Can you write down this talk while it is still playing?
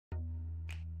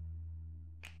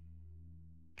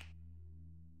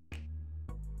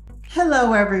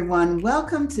Hello, everyone.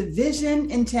 Welcome to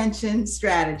Vision, Intention,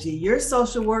 Strategy, your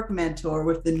social work mentor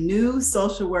with the new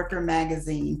Social Worker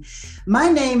magazine. My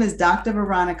name is Dr.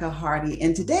 Veronica Hardy,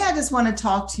 and today I just want to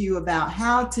talk to you about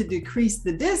how to decrease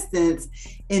the distance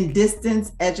in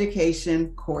distance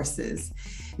education courses.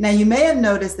 Now, you may have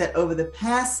noticed that over the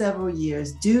past several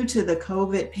years, due to the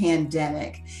COVID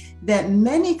pandemic, that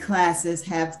many classes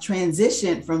have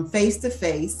transitioned from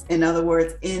face-to-face, in other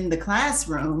words, in the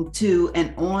classroom, to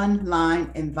an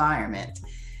online environment.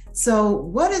 So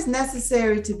what is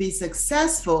necessary to be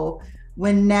successful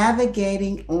when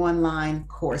navigating online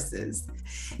courses?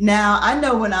 Now, I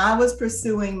know when I was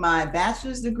pursuing my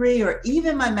bachelor's degree or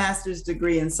even my master's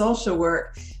degree in social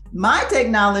work, my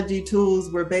technology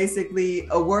tools were basically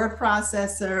a word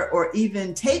processor or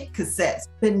even tape cassettes.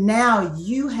 But now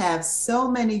you have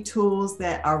so many tools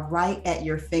that are right at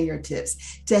your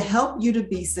fingertips to help you to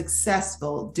be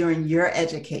successful during your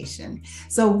education.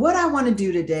 So what I want to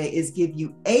do today is give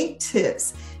you 8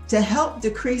 tips to help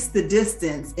decrease the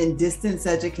distance in distance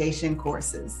education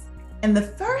courses. And the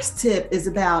first tip is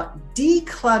about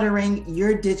decluttering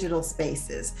your digital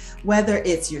spaces, whether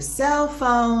it's your cell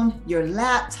phone, your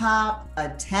laptop, a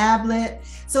tablet.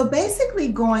 So basically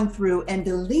going through and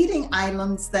deleting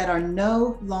items that are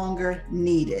no longer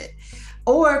needed,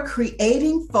 or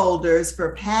creating folders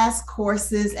for past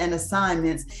courses and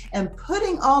assignments and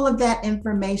putting all of that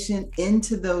information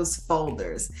into those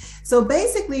folders. So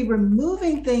basically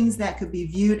removing things that could be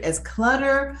viewed as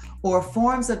clutter or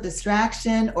forms of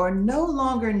distraction or no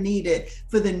longer needed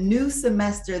for the new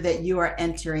semester that you are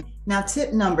entering. Now,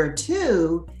 tip number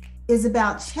 2 is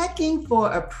about checking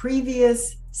for a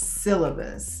previous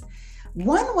syllabus.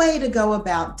 One way to go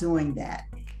about doing that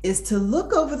is to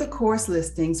look over the course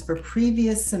listings for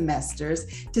previous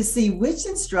semesters to see which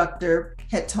instructor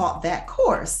had taught that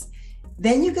course.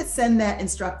 Then you could send that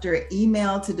instructor an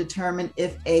email to determine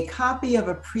if a copy of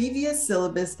a previous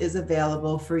syllabus is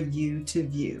available for you to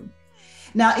view.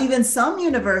 Now, even some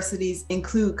universities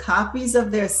include copies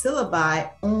of their syllabi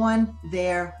on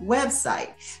their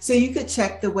website, so you could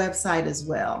check the website as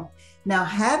well. Now,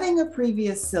 having a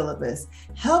previous syllabus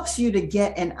helps you to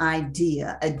get an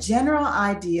idea, a general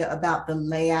idea about the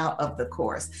layout of the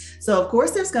course. So of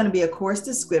course, there's going to be a course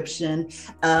description,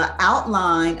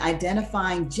 outline,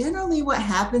 identifying generally what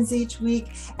happens each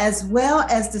week, as well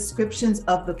as descriptions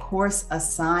of the course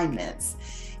assignments.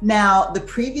 Now, the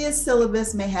previous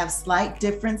syllabus may have slight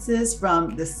differences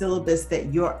from the syllabus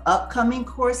that your upcoming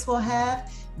course will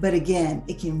have. But again,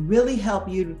 it can really help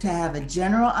you to have a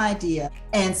general idea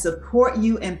and support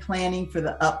you in planning for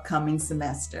the upcoming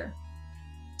semester.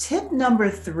 Tip number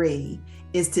 3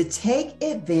 is to take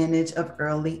advantage of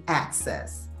early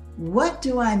access. What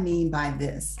do I mean by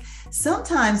this?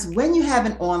 Sometimes when you have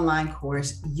an online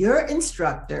course, your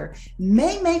instructor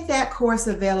may make that course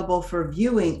available for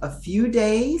viewing a few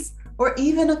days or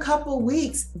even a couple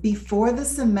weeks before the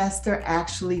semester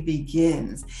actually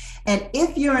begins. And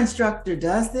if your instructor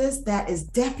does this, that is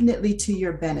definitely to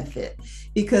your benefit,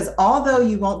 because although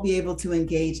you won't be able to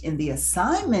engage in the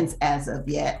assignments as of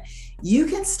yet, you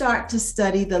can start to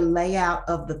study the layout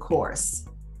of the course.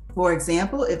 For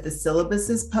example, if the syllabus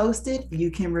is posted, you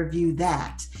can review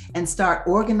that and start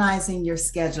organizing your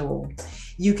schedule.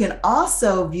 You can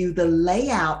also view the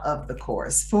layout of the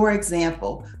course. For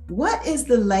example, what is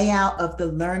the layout of the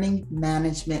learning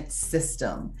management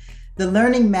system? The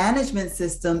learning management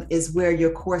system is where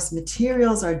your course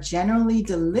materials are generally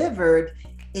delivered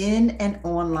in an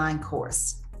online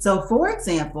course. So for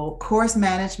example, course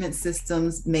management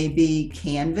systems may be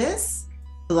Canvas,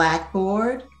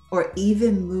 Blackboard, or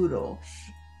even Moodle.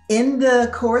 In the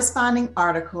corresponding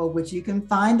article, which you can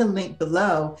find a link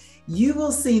below, you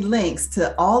will see links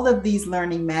to all of these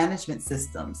learning management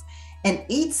systems. And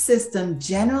each system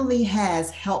generally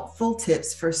has helpful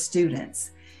tips for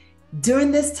students.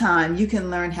 During this time, you can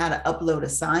learn how to upload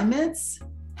assignments,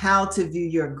 how to view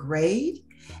your grade,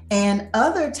 and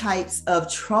other types of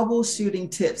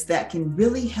troubleshooting tips that can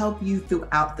really help you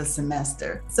throughout the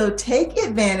semester. So take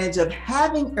advantage of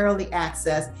having early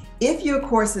access if your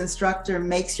course instructor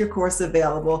makes your course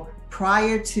available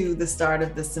prior to the start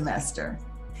of the semester.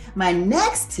 My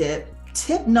next tip,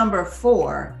 tip number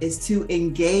 4, is to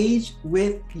engage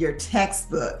with your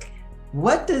textbook.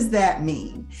 What does that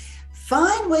mean?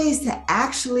 Find ways to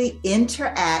actually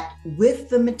interact with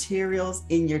the materials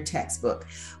in your textbook.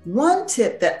 One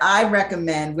tip that I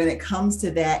recommend when it comes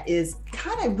to that is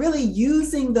kind of really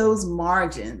using those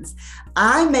margins.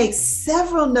 I make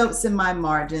several notes in my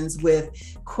margins with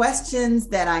questions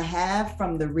that I have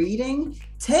from the reading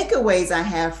takeaways I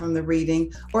have from the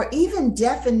reading, or even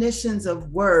definitions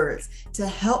of words to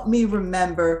help me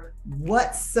remember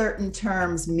what certain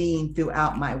terms mean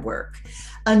throughout my work.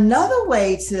 Another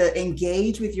way to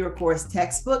engage with your course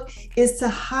textbook is to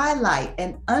highlight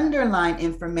and underline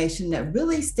information that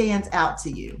really stands out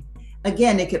to you.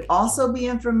 Again, it could also be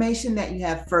information that you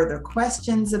have further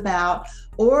questions about,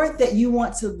 or that you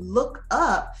want to look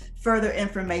up further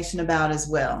information about as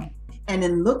well. And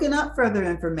in looking up further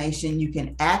information, you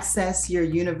can access your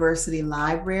university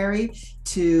library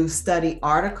to study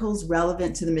articles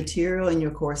relevant to the material in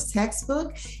your course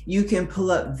textbook. You can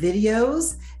pull up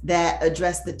videos that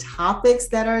address the topics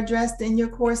that are addressed in your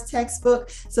course textbook.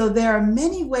 So there are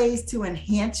many ways to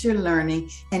enhance your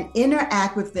learning and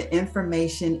interact with the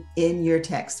information in your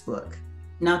textbook.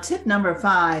 Now, tip number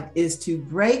 5 is to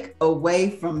break away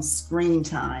from screen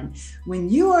time. When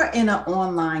you are in an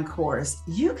online course,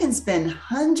 you can spend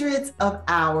hundreds of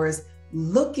hours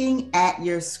looking at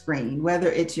your screen,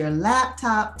 whether it's your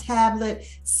laptop, tablet,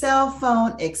 cell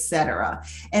phone, etc.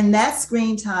 And that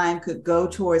screen time could go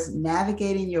towards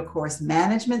navigating your course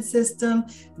management system,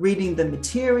 reading the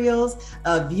materials,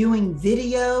 viewing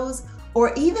videos,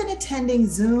 or even attending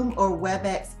Zoom or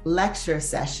WebEx lecture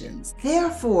sessions.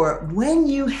 Therefore, when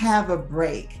you have a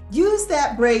break, use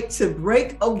that break to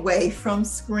break away from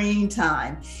screen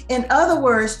time. In other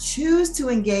words, choose to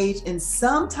engage in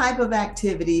some type of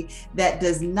activity that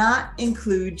does not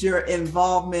include your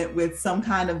involvement with some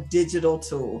kind of digital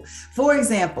tool. For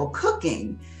example,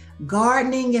 cooking,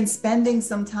 gardening, and spending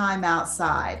some time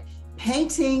outside,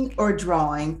 painting or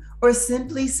drawing, or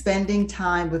simply spending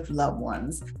time with loved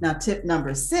ones. Now, tip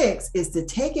number 6 is to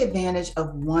take advantage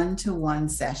of one-to-one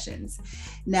sessions.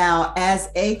 Now, as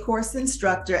a course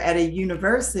instructor at a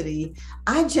university,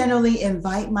 I generally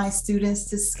invite my students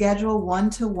to schedule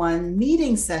one-to-one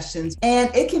meeting sessions,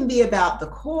 and it can be about the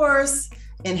course,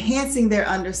 enhancing their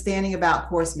understanding about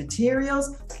course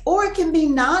materials, or it can be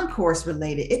non-course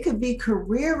related. It could be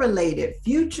career related,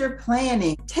 future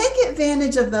planning. Take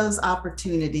advantage of those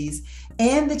opportunities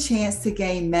and the chance to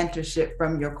gain mentorship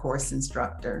from your course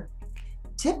instructor.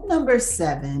 Tip number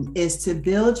 7 is to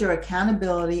build your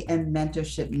accountability and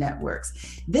mentorship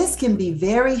networks. This can be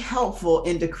very helpful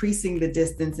in decreasing the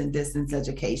distance in distance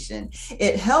education.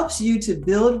 It helps you to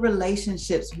build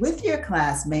relationships with your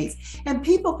classmates and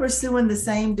people pursuing the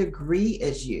same degree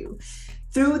as you.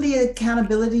 Through the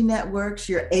accountability networks,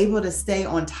 you're able to stay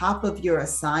on top of your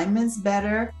assignments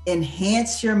better,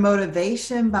 enhance your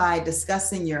motivation by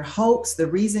discussing your hopes, the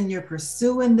reason you're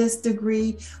pursuing this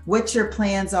degree, what your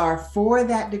plans are for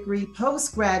that degree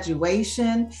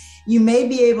post-graduation. You may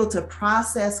be able to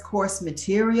process course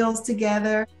materials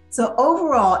together. So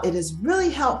overall, it is really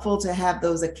helpful to have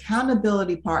those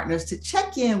accountability partners to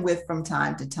check in with from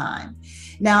time to time.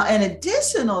 Now, an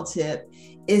additional tip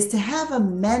is to have a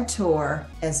mentor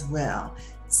as well.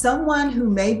 Someone who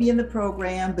may be in the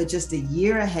program, but just a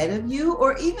year ahead of you,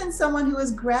 or even someone who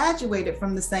has graduated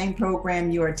from the same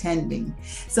program you're attending.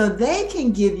 So they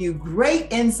can give you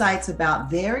great insights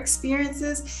about their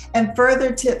experiences and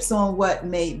further tips on what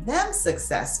made them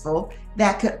successful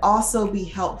that could also be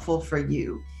helpful for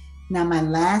you. Now, my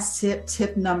last tip,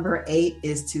 tip number 8,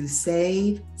 is to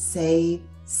save, save,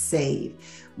 save.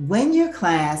 When your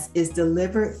class is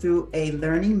delivered through a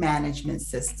learning management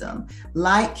system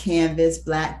like Canvas,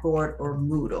 Blackboard, or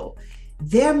Moodle,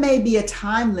 there may be a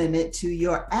time limit to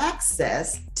your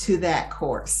access to that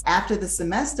course. After the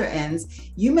semester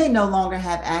ends, you may no longer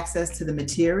have access to the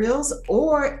materials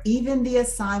or even the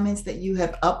assignments that you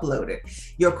have uploaded.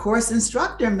 Your course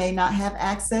instructor may not have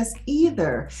access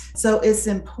either. So it's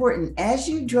important as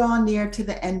you draw near to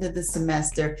the end of the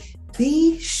semester,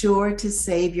 be sure to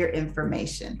save your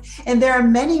information. And there are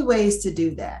many ways to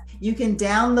do that. You can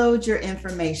download your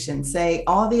information, say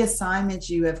all the assignments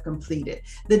you have completed,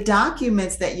 the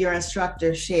documents that your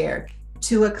instructor shared,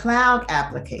 to a cloud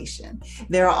application.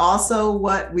 There are also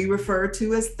what we refer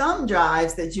to as thumb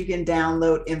drives that you can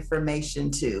download information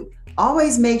to.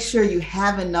 Always make sure you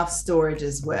have enough storage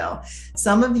as well.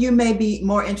 Some of you may be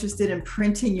more interested in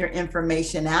printing your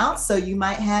information out, so you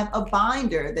might have a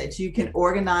binder that you can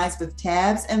organize with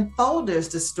tabs and folders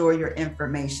to store your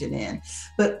information in.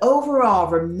 But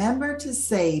overall, remember to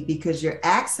save because your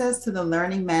access to the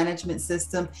learning management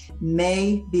system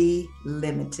may be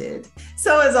limited.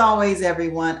 So as always,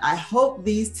 everyone, I hope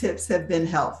these tips have been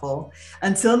helpful.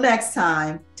 Until next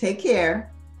time, take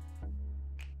care.